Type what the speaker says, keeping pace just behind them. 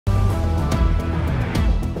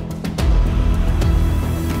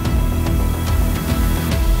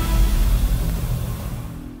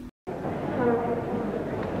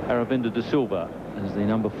Aravinda de Silva is the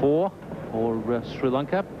number 4 for Sri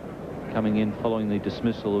Lanka, coming in following the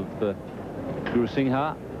dismissal of Guru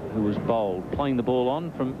Singha, who was bowled. Playing the ball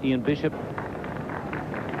on from Ian Bishop.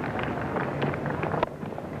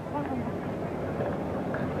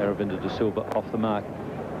 Aravinda de Silva off the mark.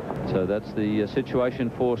 So that's the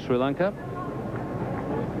situation for Sri Lanka.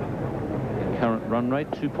 The current run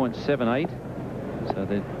rate 2.78, so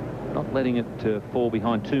they're not letting it fall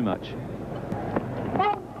behind too much.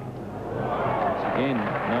 Again,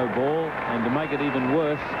 no ball, and to make it even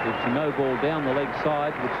worse, it's a no ball down the leg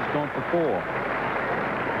side, which has gone for 4.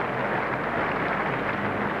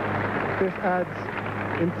 This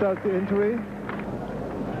adds insult to injury.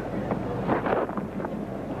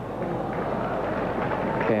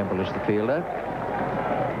 Campbell is the fielder.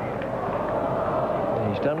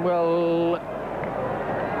 He's done well.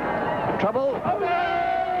 Trouble. Well,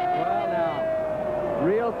 now,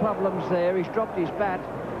 real problems there. He's dropped his bat,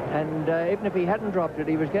 and even if he hadn't dropped it,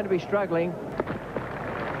 he was going to be struggling.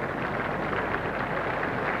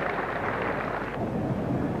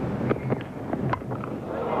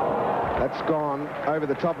 That's gone over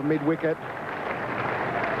the top of mid-wicket.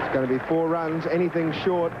 It's going to be 4 runs. Anything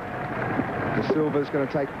short, De Silva's going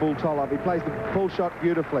to take full toll up. He plays the full shot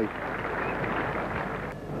beautifully.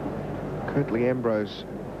 Curtly Ambrose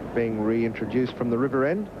being reintroduced from the river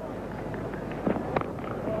end.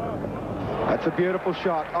 That's a beautiful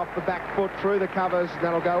shot off the back foot through the covers.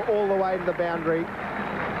 That'll go all the way to the boundary.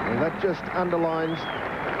 And that just underlines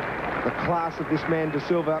the class of this man, De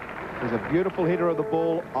Silva. He's a beautiful hitter of the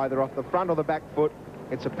ball, either off the front or the back foot.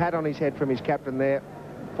 It's a pat on his head from his captain there.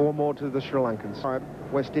 4 more to the Sri Lankans.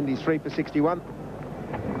 West Indies 3 for 61.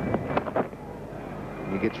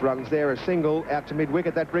 He gets runs there, a single out to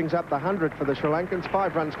mid-wicket. That brings up the 100 for the Sri Lankans.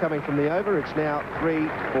 5 runs coming from the over. It's now 3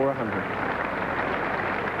 for 100.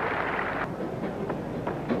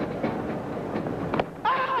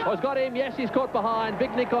 Oh, he's got him. Yes, he's caught behind.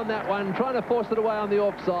 Big nick on that one, trying to force it away on the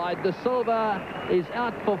offside. De Silva is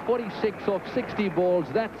out for 46 off 60 balls.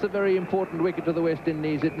 That's a very important wicket to the West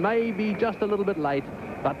Indies. It may be just a little bit late,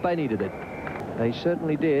 but they needed it. They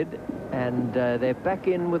certainly did, and they're back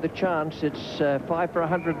in with a chance. It's 5 for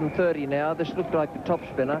 130 now. This looked like the top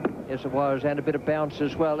spinner, as it was, and a bit of bounce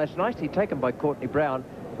as well. That's nicely taken by Courtney Brown,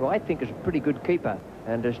 who I think is a pretty good keeper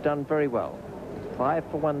and has done very well. 5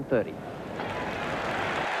 for 130.